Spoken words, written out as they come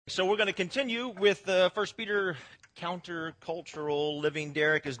So we're going to continue with 1 Peter countercultural living.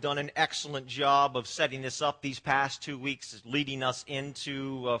 Derek has done an excellent job of setting this up these past 2 weeks, leading us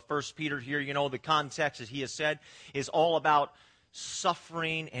into 1 Peter here. You know, the context, as he has said, is all about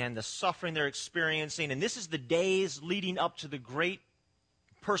suffering and the suffering they're experiencing. And this is the days leading up to the great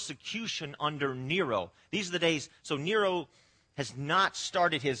persecution under Nero. These are the days, so Nero has not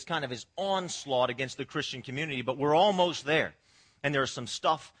started his onslaught against the Christian community, but we're almost there. And there's some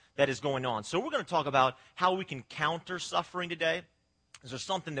stuff that is going on. So we're going to talk about how we can counter suffering today. Is there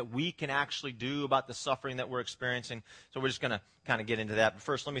something that we can actually do about the suffering that we're experiencing? So we're just going to kind of get into that. But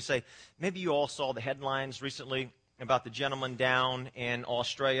first, let me say, maybe you all saw the headlines recently about the gentleman down in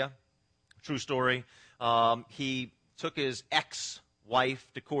Australia. True story. He took his ex-wife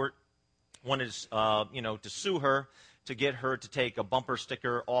to court, wanted to sue her, to get her to take a bumper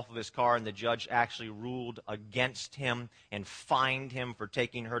sticker off of his car, and the judge actually ruled against him and fined him for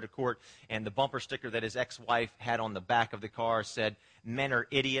taking her to court. And the bumper sticker that his ex-wife had on the back of the car said, "Men are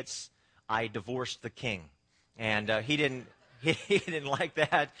idiots. I divorced the king." And he didn't like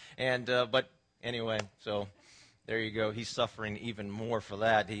that. And but anyway, so there you go. He's suffering even more for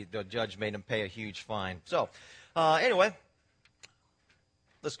that. The judge made him pay a huge fine. So anyway,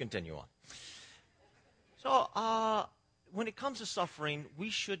 let's continue on. So, when it comes to suffering,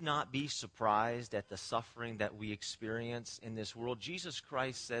 we should not be surprised at the suffering that we experience in this world. Jesus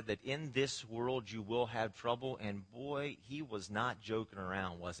Christ said that in this world you will have trouble, and boy, he was not joking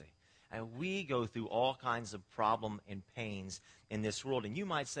around, was he? And we go through all kinds of problem and pains in this world. And you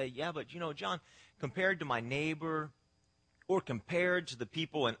might say, yeah, but John, compared to my neighbor or compared to the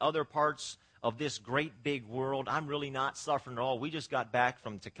people in other parts of this great big world, I'm really not suffering at all. We just got back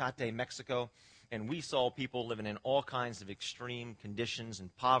from Tecate, Mexico. And we saw people living in all kinds of extreme conditions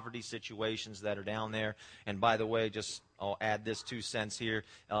and poverty situations that are down there. And by the way, I'll add this 2 cents here.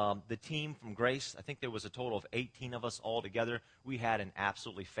 The team from Grace, I think there was a total of 18 of us all together. We had an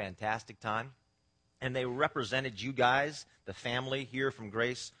absolutely fantastic time. And they represented you guys, the family here from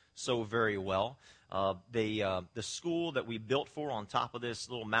Grace, so very well. The school that we built for on top of this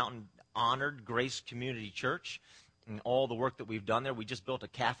little mountain honored Grace Community Church. And all the work that we've done there. We just built a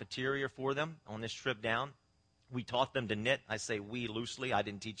cafeteria for them on this trip down. We taught them to knit. I say we loosely. I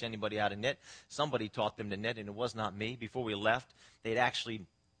didn't teach anybody how to knit. Somebody taught them to knit, and it was not me. Before we left,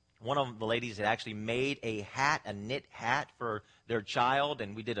 one of the ladies had actually made a knit hat for their child,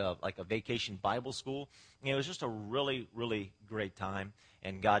 and we did a vacation Bible school. It was just a really, really great time,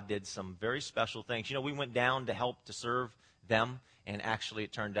 and God did some very special things. We went down to help to serve them. And actually,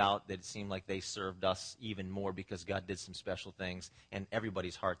 it turned out that it seemed like they served us even more because God did some special things and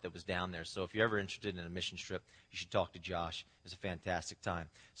everybody's heart that was down there. So if you're ever interested in a mission trip, you should talk to Josh. It's a fantastic time.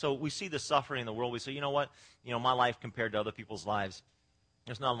 So we see the suffering in the world. We say, you know what? My life compared to other people's lives,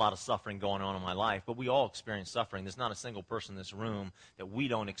 there's not a lot of suffering going on in my life, but we all experience suffering. There's not a single person in this room that we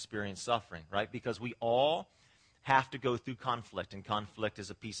don't experience suffering, right? Because we all have to go through conflict, and conflict is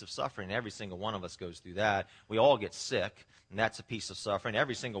a piece of suffering. Every single one of us goes through that. We all get sick, and that's a piece of suffering.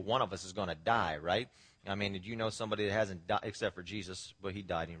 Every single one of us is going to die, right? I mean, did you know somebody that hasn't died, except for Jesus? Well, he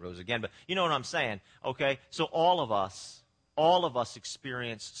died and he rose again. But you know what I'm saying, okay? So all of us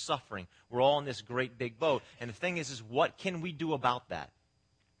experience suffering. We're all in this great big boat. And the thing is what can we do about that?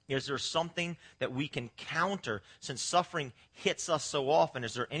 Is there something that we can counter since suffering hits us so often?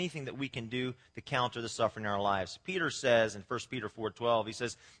 Is there anything that we can do to counter the suffering in our lives? Peter says in 1 Peter 4:12, he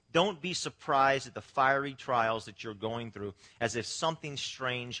says, "Don't be surprised at the fiery trials that you're going through as if something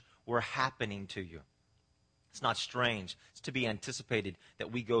strange were happening to you." It's not strange. It's to be anticipated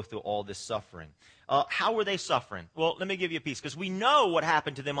that we go through all this suffering. How were they suffering? Well, let me give you a piece, because we know what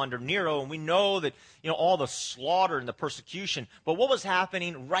happened to them under Nero, and we know that all the slaughter and the persecution. But what was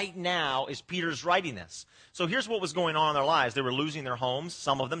happening right now is Peter's writing this. So here's what was going on in their lives. They were losing their homes,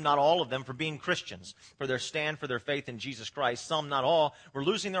 some of them, not all of them, for being Christians, for their stand for their faith in Jesus Christ. Some, not all, were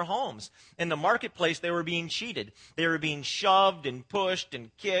losing their homes. In the marketplace, they were being cheated. They were being shoved and pushed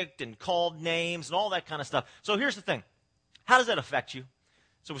and kicked and called names and all that kind of stuff. So here's the thing. How does that affect you?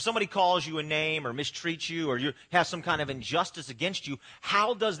 So if somebody calls you a name or mistreats you or you have some kind of injustice against you,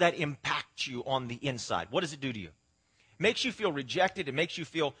 how does that impact you on the inside? What does it do to you? It makes you feel rejected. It makes you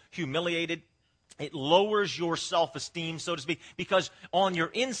feel humiliated. It lowers your self-esteem, so to speak, because on your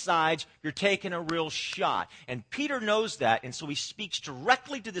insides, you're taking a real shot. And Peter knows that, and so he speaks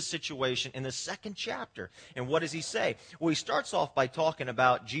directly to the situation in the 2nd chapter. And what does he say? Well, he starts off by talking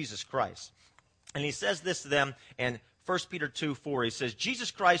about Jesus Christ. And he says this to them in 1 Peter 2:4. He says, Jesus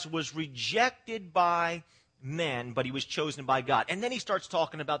Christ was rejected by men, but he was chosen by God. And then he starts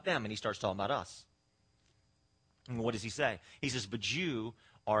talking about them, and he starts talking about us. And what does he say? He says, but you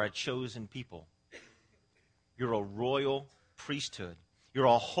are a chosen people. You're a royal priesthood. You're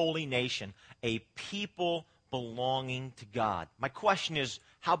a holy nation, a people belonging to God. My question is,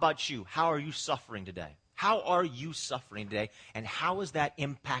 how about you? How are you suffering today? How are you suffering today, and how is that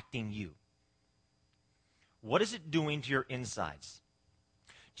impacting you? What is it doing to your insides?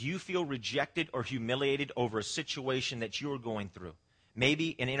 Do you feel rejected or humiliated over a situation that you're going through?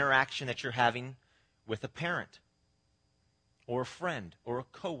 Maybe an interaction that you're having with a parent, or a friend, or a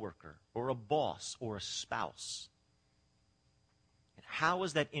coworker, or a boss, or a spouse. And how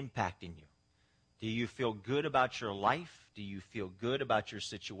is that impacting you? Do you feel good about your life? Do you feel good about your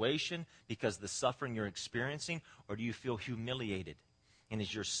situation because of the suffering you're experiencing? Or do you feel humiliated? And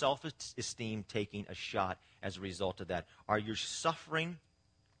is your self-esteem taking a shot as a result of that? Are you suffering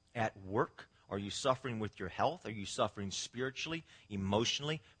at work? Are you suffering with your health? Are you suffering spiritually,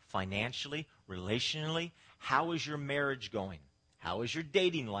 emotionally, financially, relationally? How is your marriage going? How is your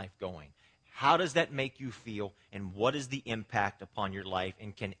dating life going? How does that make you feel, and what is the impact upon your life,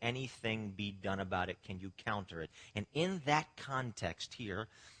 and can anything be done about it? Can you counter it? And in that context here,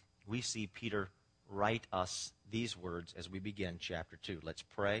 we see Peter write us these words as we begin chapter 2. Let's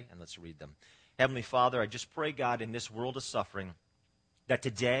pray and let's read them. Heavenly Father, I just pray, God, in this world of suffering, that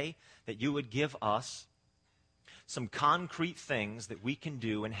today that you would give us some concrete things that we can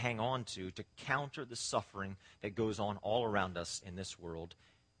do and hang on to counter the suffering that goes on all around us in this world.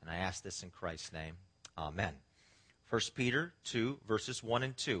 And I ask this in Christ's name. Amen. 1 Peter 2, verses 1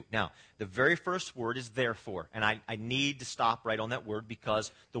 and 2. Now, the very first word is therefore. And I need to stop right on that word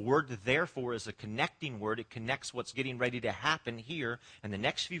because the word therefore is a connecting word. It connects what's getting ready to happen here in the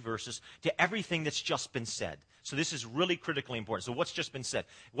next few verses to everything that's just been said. So this is really critically important. So what's just been said?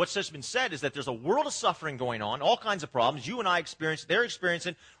 What's just been said is that there's a world of suffering going on, all kinds of problems. You and I experience, they're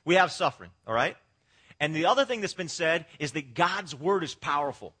experiencing, we have suffering, all right? And the other thing that's been said is that God's word is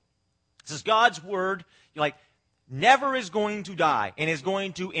powerful. It says God's word, never is going to die and is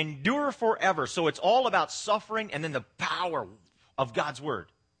going to endure forever. So it's all about suffering and then the power of God's word.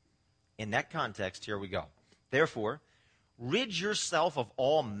 In that context, here we go. Therefore, rid yourself of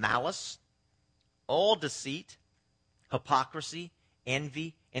all malice, all deceit, hypocrisy,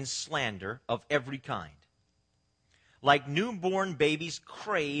 envy, and slander of every kind. Like newborn babies,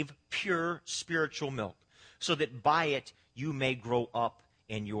 crave pure spiritual milk, so that by it you may grow up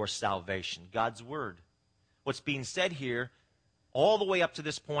in your salvation. God's word. What's being said here, all the way up to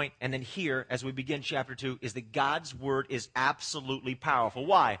this point, and then here, as we begin chapter 2, is that God's word is absolutely powerful.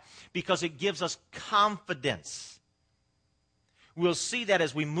 Why? Because it gives us confidence. We'll see that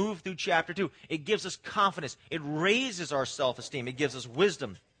as we move through chapter 2. It gives us confidence. It raises our self-esteem. It gives us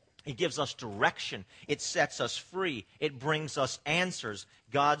wisdom. It gives us direction. It sets us free. It brings us answers.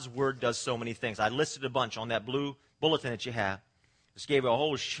 God's word does so many things. I listed a bunch on that blue bulletin that you have. Just gave you a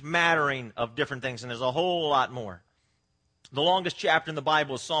whole smattering of different things, and there's a whole lot more. The longest chapter in the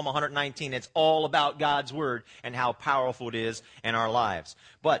Bible is Psalm 119. It's all about God's word and how powerful it is in our lives.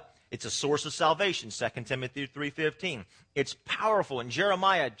 But it's a source of salvation, 2 Timothy 3:15. It's powerful. In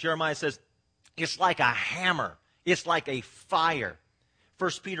Jeremiah says, it's like a hammer. It's like a fire.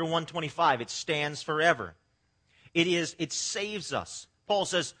 1 Peter 1:25, it stands forever. It saves us. Paul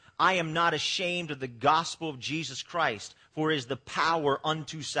says, I am not ashamed of the gospel of Jesus Christ, for it is the power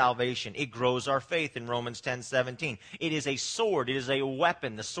unto salvation. It grows our faith in Romans 10:17. It is a sword. It is a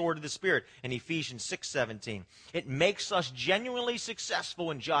weapon, the sword of the Spirit in Ephesians 6:17. It makes us genuinely successful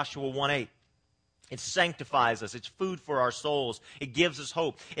in Joshua 1:8. It sanctifies us. It's food for our souls. It gives us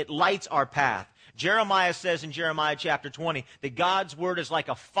hope. It lights our path. Jeremiah says in Jeremiah chapter 20 that God's word is like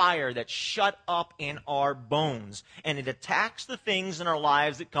a fire that's shut up in our bones, and it attacks the things in our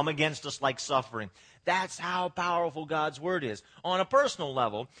lives that come against us like suffering. That's how powerful God's word is. On a personal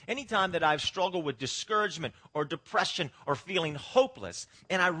level, anytime that I've struggled with discouragement or depression or feeling hopeless,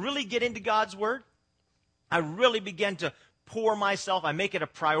 and I really get into God's word, I really begin to pour myself, I make it a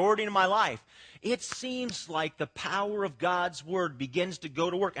priority in my life, it seems like the power of God's word begins to go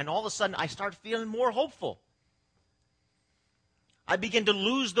to work, and all of a sudden I start feeling more hopeful. I begin to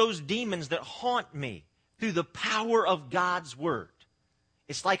lose those demons that haunt me through the power of God's word.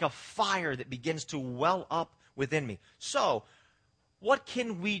 It's like a fire that begins to well up within me. So, what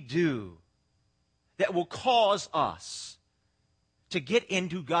can we do that will cause us to get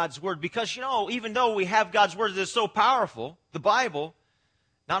into God's word? Because, even though we have God's word that is so powerful, the Bible,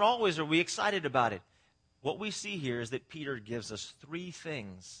 not always are we excited about it. What we see here is that Peter gives us three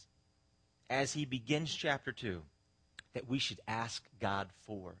things as he begins chapter 2 that we should ask God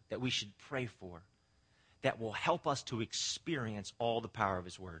for, that we should pray for, that will help us to experience all the power of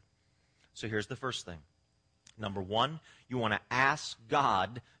his word. So here's the first thing. Number one, you want to ask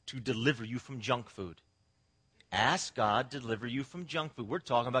God to deliver you from junk food. Ask God to deliver you from junk food. We're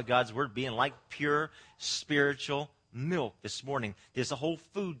talking about God's Word being like pure spiritual milk this morning. There's a whole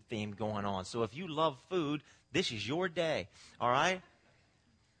food theme going on. So if you love food, this is your day. All right?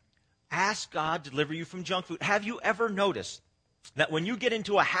 Ask God to deliver you from junk food. Have you ever noticed that when you get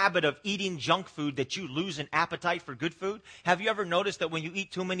into a habit of eating junk food that you lose an appetite for good food? Have you ever noticed that when you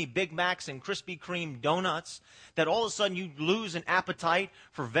eat too many Big Macs and Krispy Kreme donuts, that all of a sudden you lose an appetite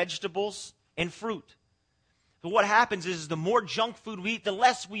for vegetables and fruit? So what happens is the more junk food we eat, the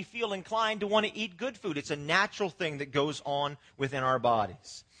less we feel inclined to want to eat good food. It's a natural thing that goes on within our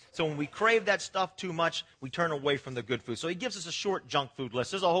bodies. So when we crave that stuff too much, we turn away from the good food. So he gives us a short junk food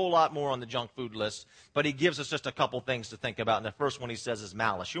list. There's a whole lot more on the junk food list, but he gives us just a couple things to think about. And the first one he says is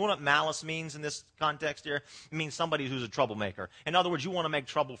malice. You know what malice means in this context here? It means somebody who's a troublemaker. In other words, you want to make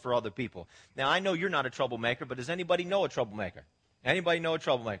trouble for other people. Now, I know you're not a troublemaker, but does anybody know a troublemaker? Anybody know a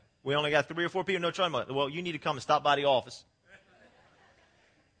troublemaker? We only got 3 or 4 people know troublemaker. Well, you need to come and stop by the office.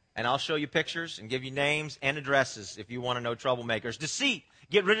 And I'll show you pictures and give you names and addresses if you want to know troublemakers. Deceit.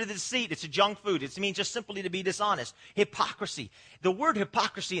 Get rid of the deceit. It's a junk food. It means just simply to be dishonest. Hypocrisy. The word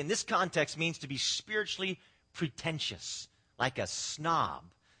hypocrisy in this context means to be spiritually pretentious, like a snob.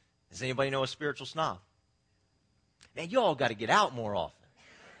 Does anybody know a spiritual snob? Man, you all got to get out more often.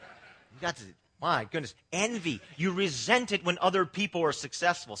 You got to... My goodness. Envy. You resent it when other people are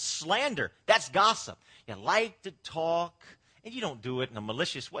successful. Slander. That's gossip. You like to talk, and you don't do it in a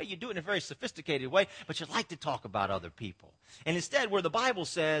malicious way. You do it in a very sophisticated way, but you like to talk about other people. And instead, where the Bible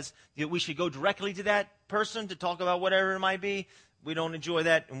says that we should go directly to that person to talk about whatever it might be, we don't enjoy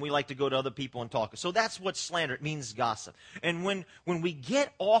that, and we like to go to other people and talk. So that's what slander, it means gossip. And when we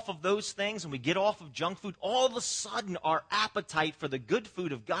get off of those things and we get off of junk food, all of a sudden our appetite for the good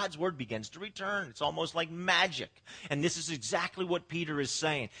food of God's Word begins to return. It's almost like magic. And this is exactly what Peter is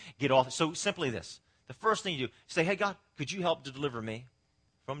saying. Get off. So simply this. The first thing you do, say, hey, God, could you help to deliver me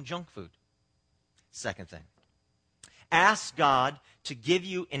from junk food? Second thing, ask God to give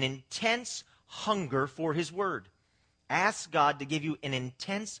you an intense hunger for His Word. Ask God to give you an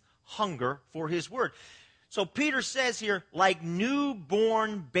intense hunger for His Word. So Peter says here, like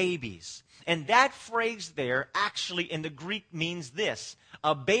newborn babies. And that phrase there actually in the Greek means this: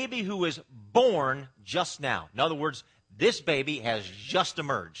 a baby who is born just now. In other words, this baby has just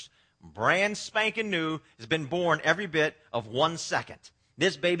emerged. Brand spanking new, has been born every bit of 1 second.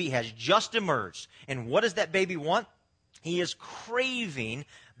 This baby has just emerged. And what does that baby want? He is craving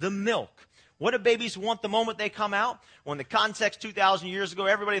the milk. What do babies want the moment they come out? Well, in the context 2,000 years ago,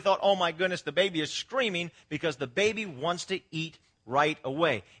 everybody thought, oh my goodness, the baby is screaming because the baby wants to eat right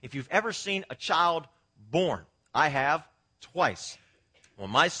away. If you've ever seen a child born, I have twice. When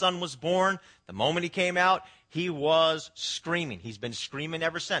my son was born, the moment he came out, he was screaming. He's been screaming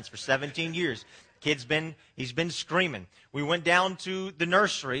ever since for 17 years. He's been screaming. We went down to the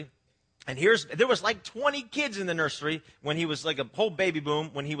nursery. And there was like 20 kids in the nursery when he was like a whole baby boom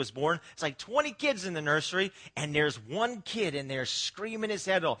when he was born. It's like 20 kids in the nursery, and there's one kid in there screaming his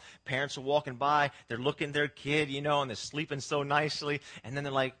head off. Parents are walking by, they're looking at their kid, and they're sleeping so nicely. And then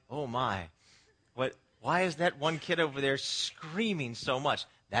they're like, oh my, why is that one kid over there screaming so much?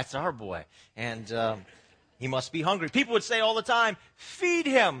 That's our boy. And he must be hungry. People would say all the time, feed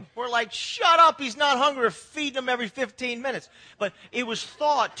him. We're like, shut up, he's not hungry. Feed him every 15 minutes. But it was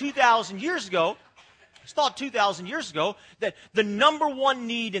thought 2,000 years ago, that the number one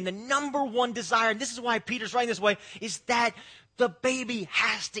need and the number one desire, and this is why Peter's writing this way, is that the baby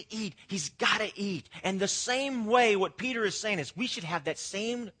has to eat. He's got to eat. And the same way, what Peter is saying is we should have that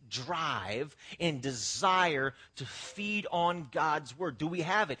same drive and desire to feed on God's Word. Do we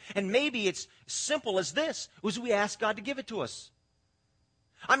have it? And maybe it's simple as this, was we ask God to give it to us.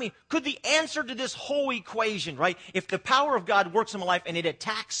 I mean, could the answer to this whole equation, right? If the power of God works in my life and it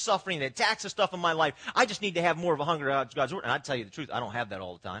attacks suffering, it attacks the stuff in my life, I just need to have more of a hunger for God's Word. And I'll tell you the truth, I don't have that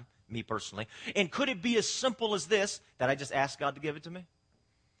all the time, me personally. And could it be as simple as this, that I just ask God to give it to me?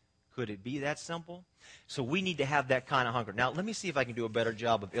 Could it be that simple? So we need to have that kind of hunger. Now, let me see if I can do a better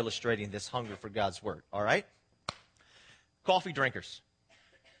job of illustrating this hunger for God's Word, all right? Coffee drinkers.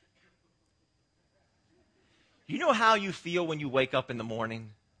 You know how you feel when you wake up in the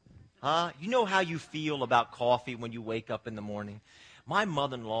morning? Huh? You know how you feel about coffee when you wake up in the morning? My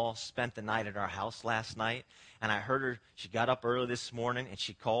mother-in-law spent the night at our house last night, and I heard her, she got up early this morning, and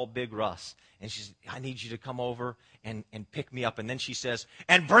she called Big Russ. And she said, I need you to come over and pick me up. And then she says,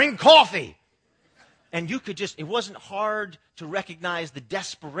 and bring coffee. And it wasn't hard to recognize the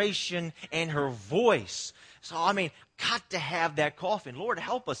desperation in her voice. So, got to have that coffee. And Lord,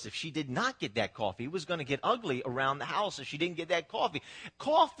 help us if she did not get that coffee. It was going to get ugly around the house if she didn't get that coffee.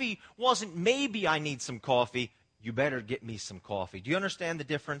 Coffee wasn't maybe I need some coffee. You better get me some coffee. Do you understand the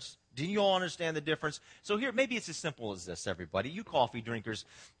difference? Do you all understand the difference? So here, maybe it's as simple as this, everybody. You coffee drinkers,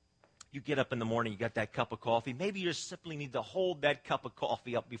 you get up in the morning, you got that cup of coffee. Maybe you just simply need to hold that cup of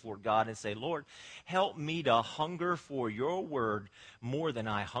coffee up before God and say, Lord, help me to hunger for your word more than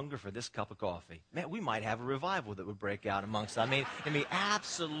I hunger for this cup of coffee. Man, we might have a revival that would break out amongst us. It'd be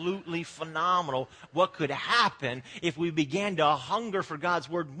absolutely phenomenal what could happen if we began to hunger for God's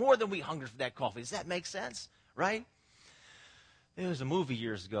word more than we hunger for that coffee. Does that make sense? Right? There was a movie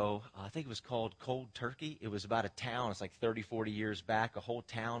years ago, I think it was called Cold Turkey. It was about a town, it's like 30, 40 years back. A whole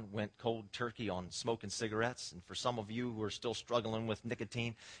town went cold turkey on smoking cigarettes. And for some of you who are still struggling with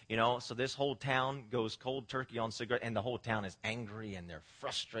nicotine, so this whole town goes cold turkey on cigarettes, and the whole town is angry, and they're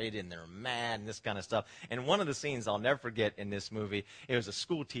frustrated, and they're mad, and this kind of stuff. And one of the scenes I'll never forget in this movie, it was a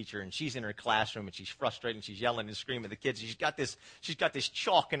school teacher, and she's in her classroom, and she's frustrated, and she's yelling and screaming at the kids. And she's got this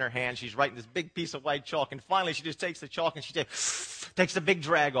chalk in her hand. She's writing this big piece of white chalk, and finally she just takes the chalk, and she takes a big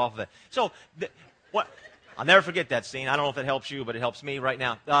drag off of it. So, I'll never forget that scene. I don't know if it helps you, but it helps me right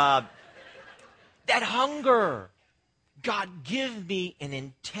now. That hunger. God, give me an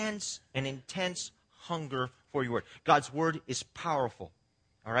intense hunger for your word. God's word is powerful.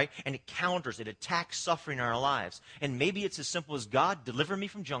 All right? And it attacks suffering in our lives. And maybe it's as simple as, God, deliver me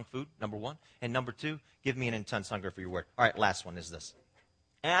from junk food, number one. And number two, give me an intense hunger for your word. All right, last one is this.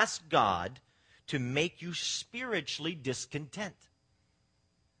 Ask God to make you spiritually discontent.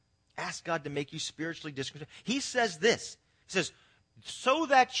 Ask God to make you spiritually discontent. He says this. He says, so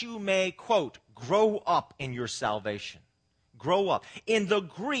that you may, quote, grow up in your salvation. Grow up. In the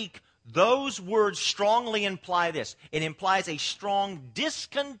Greek, those words strongly imply this. It implies a strong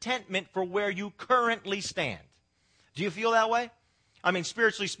discontentment for where you currently stand. Do you feel that way?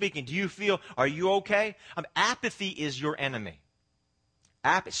 Spiritually speaking, are you okay? Apathy is your enemy.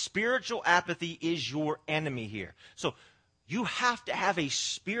 Spiritual apathy is your enemy here. So you have to have a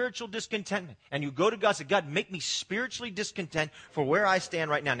spiritual discontentment. And you go to God and say, God, make me spiritually discontent for where I stand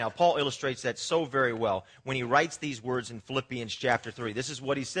right now. Now, Paul illustrates that so very well when he writes these words in Philippians chapter 3. This is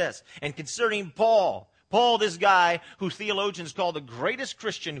what he says. And concerning Paul, this guy who theologians call the greatest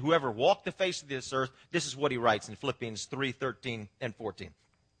Christian who ever walked the face of this earth, this is what he writes in Philippians 3:13 and 14.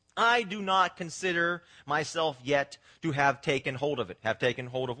 I do not consider myself yet to have taken hold of it. Have taken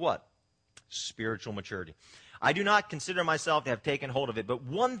hold of what? Spiritual maturity. I do not consider myself to have taken hold of it, but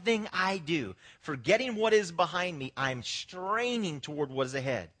one thing I do, forgetting what is behind me, I'm straining toward what is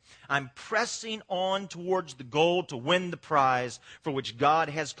ahead. I'm pressing on towards the goal to win the prize for which God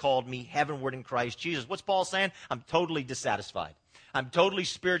has called me heavenward in Christ Jesus. What's Paul saying? I'm totally dissatisfied. I'm totally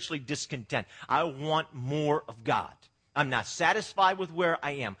spiritually discontent. I want more of God. I'm not satisfied with where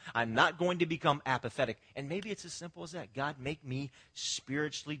I am. I'm not going to become apathetic. And maybe it's as simple as that. God, make me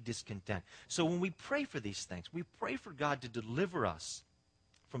spiritually discontent. So when we pray for these things, we pray for God to deliver us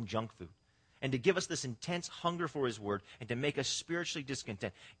from junk food and to give us this intense hunger for his word and to make us spiritually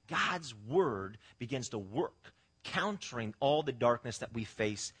discontent. God's word begins to work, countering all the darkness that we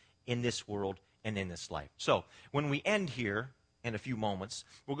face in this world and in this life. So when we end here, in a few moments,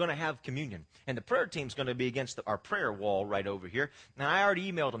 we're going to have communion. And the prayer team's going to be against our prayer wall right over here. Now, I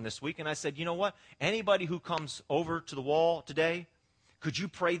already emailed them this week, and I said, you know what? Anybody who comes over to the wall today, could you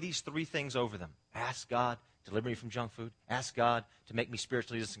pray these three things over them? Ask God to deliver me from junk food. Ask God to make me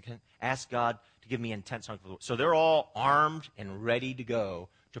spiritually discontent. Ask God to give me intense hunger for the Lord. So they're all armed and ready to go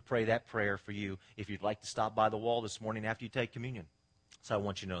to pray that prayer for you if you'd like to stop by the wall this morning after you take communion. So I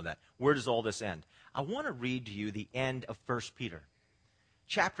want you to know that. Where does all this end? I want to read to you the end of 1 Peter.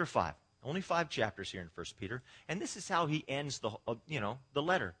 Chapter 5. Only 5 chapters here in 1 Peter. And this is how he ends the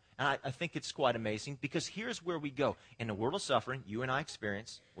letter. And I think it's quite amazing because here's where we go. In a world of suffering, you and I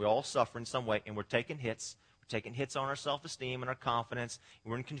experience, we all suffer in some way, and we're taking hits. We're taking hits on our self-esteem and our confidence.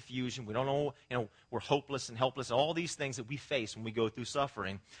 We're in confusion. We don't know, we're hopeless and helpless. All these things that we face when we go through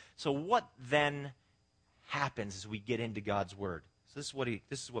suffering. So what then happens as we get into God's word? So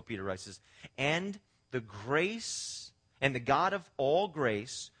this is what Peter writes. Says, and the grace and the God of all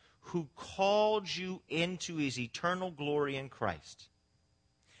grace who called you into his eternal glory in Christ,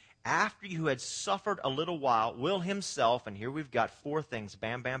 after you had suffered a little while, will himself, and here we've got 4 things,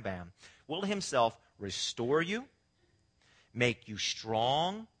 bam, bam, bam, will himself restore you, make you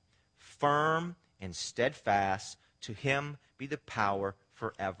strong, firm, and steadfast. To him be the power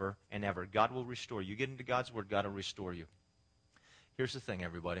forever and ever. God will restore you. You get into God's word, God will restore you. Here's the thing,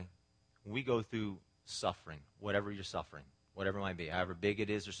 everybody. When we go through suffering, whatever you're suffering, whatever it might be, however big it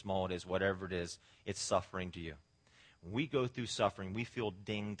is or small it is, whatever it is, it's suffering to you. When we go through suffering, we feel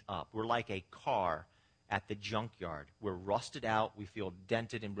dinged up. We're like a car at the junkyard. We're rusted out. We feel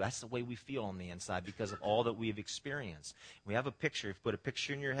dented, and that's the way we feel on the inside because of all that we've experienced. We have a picture. If you put a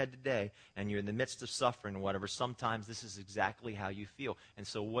picture in your head today, and you're in the midst of suffering or whatever, sometimes this is exactly how you feel. And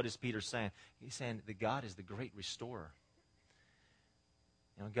so what is Peter saying? He's saying that God is the great restorer.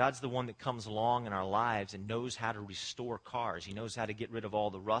 You know, God's the one that comes along in our lives and knows how to restore cars. He knows how to get rid of all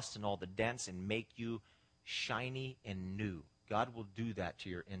the rust and all the dents and make you shiny and new. God will do that to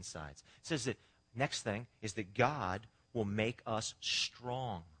your insides. It says that next thing is that God will make us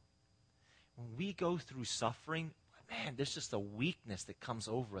strong. When we go through suffering, man, there's just a weakness that comes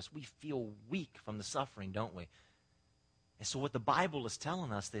over us. We feel weak from the suffering, don't we? And so what the Bible is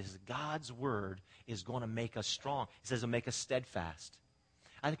telling us is God's word is going to make us strong. It says it'll make us steadfast.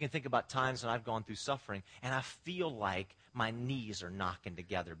 I can think about times when I've gone through suffering, and I feel like my knees are knocking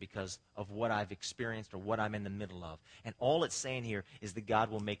together because of what I've experienced or what I'm in the middle of. And all it's saying here is that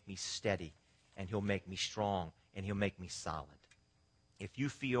God will make me steady, and he'll make me strong, and he'll make me solid. If you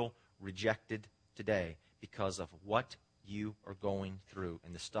feel rejected today because of what you are going through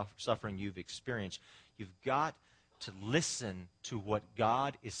and the suffering you've experienced, you've got to listen to what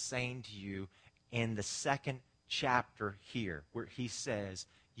God is saying to you in the second chapter here, where he says,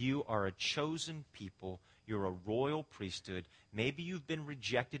 you are a chosen people, you're a royal priesthood. Maybe you've been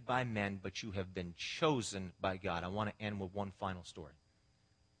rejected by men, but you have been chosen by God. I want to end with one final story.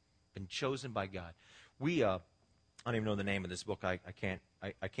 Been chosen by God. I don't even know the name of this book. I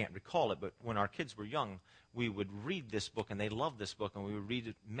can't recall it, but when our kids were young, we would read this book, and they loved this book, and we would read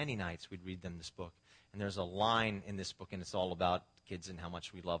it many nights. We'd read them this book. And there's a line in this book, and it's all about kids and how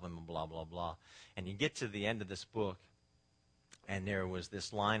much we love them and blah, blah, blah. And you get to the end of this book, and there was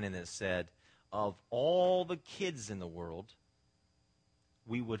this line, and it said, of all the kids in the world,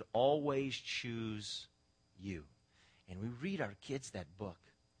 we would always choose you. And we read our kids that book,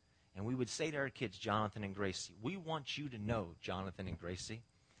 and we would say to our kids, Jonathan and Gracie, we want you to know, Jonathan and Gracie,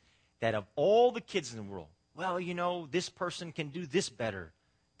 that of all the kids in the world, well, you know, this person can do this better,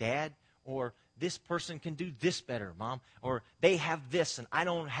 Dad, or this person can do this better, Mom, or they have this and I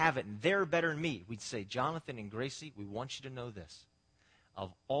don't have it and they're better than me. We'd say, Jonathan and Gracie, we want you to know this.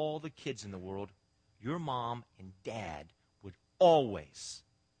 Of all the kids in the world, your mom and dad would always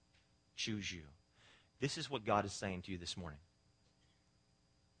choose you. This is what God is saying to you this morning.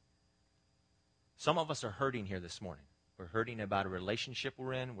 Some of us are hurting here this morning. We're hurting about a relationship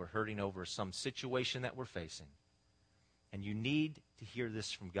we're in. We're hurting over some situation that we're facing. And you need to hear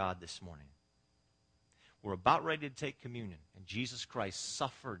this from God this morning. We're about ready to take communion, and Jesus Christ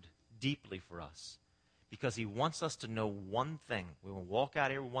suffered deeply for us because he wants us to know one thing. We will walk out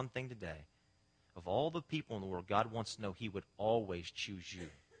here with one thing today. Of all the people in the world, God wants to know he would always choose you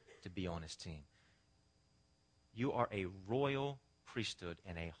to be on his team. You are a royal priesthood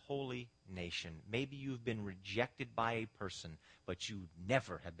and a holy nation. Maybe you've been rejected by a person, but you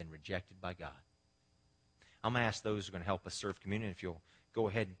never have been rejected by God. I'm going to ask those who are going to help us serve communion if you'll go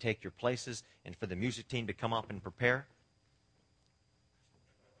ahead and take your places, and for the music team to come up and prepare.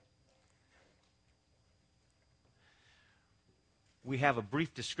 We have a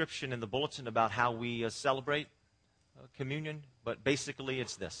brief description in the bulletin about how we celebrate communion, but basically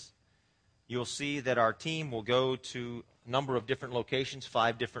it's this. You'll see that our team will go to a number of different locations,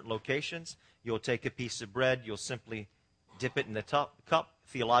 5 different locations. You'll take a piece of bread. You'll simply dip it in the cup.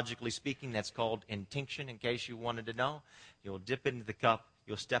 Theologically speaking, that's called intinction, in case you wanted to know. You'll dip it into the cup.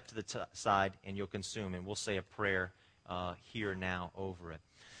 You'll step to the side, and you'll consume. And we'll say a prayer here now over it.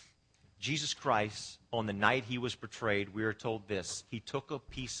 Jesus Christ, on the night he was betrayed, we are told this. He took a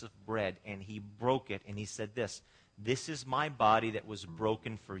piece of bread, and he broke it, and he said this, "This is my body that was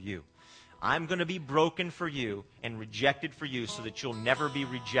broken for you." I'm going to be broken for you and rejected for you so that you'll never be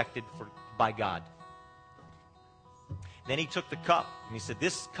rejected by God. Then he took the cup, and he said,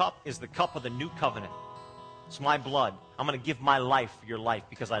 "This cup is the cup of the new covenant. It's my blood. I'm going to give my life for your life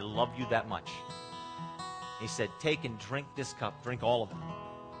because I love you that much." He said, "Take and drink this cup. Drink all of it.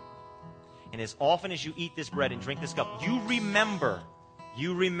 And as often as you eat this bread and drink this cup, you remember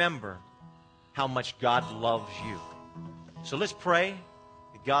how much God loves you." So let's pray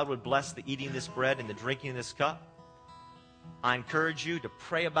that God would bless the eating of this bread and the drinking of this cup. I encourage you to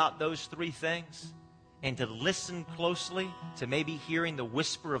pray about those 3 things and to listen closely to maybe hearing the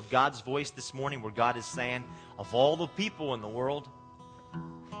whisper of God's voice this morning where God is saying, of all the people in the world,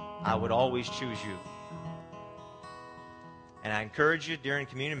 I would always choose you. And I encourage you during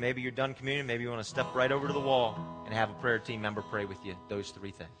communion, maybe you're done communion, maybe you want to step right over to the wall and have a prayer team member pray with you those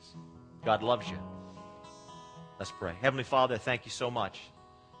 3 things. God loves you. Let's pray. Heavenly Father, thank you so much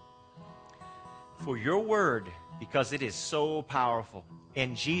for your word, because it is so powerful.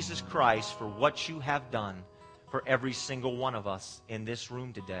 In Jesus Christ, for what you have done for every single one of us in this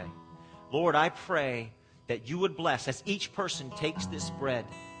room today. Lord, I pray that you would bless as each person takes this bread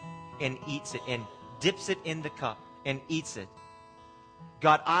and eats it and dips it in the cup and eats it.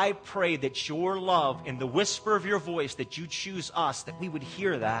 God, I pray that your love and the whisper of your voice, that you choose us, that we would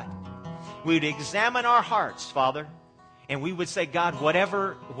hear that. We would examine our hearts, Father, and we would say, God,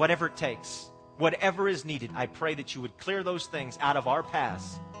 whatever it takes, whatever is needed, I pray that you would clear those things out of our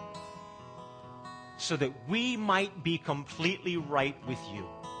past so that we might be completely right with you,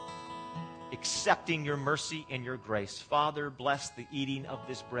 accepting your mercy and your grace. Father, bless the eating of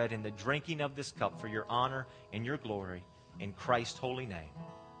this bread and the drinking of this cup for your honor and your glory. In Christ's holy name.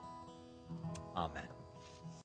 Amen.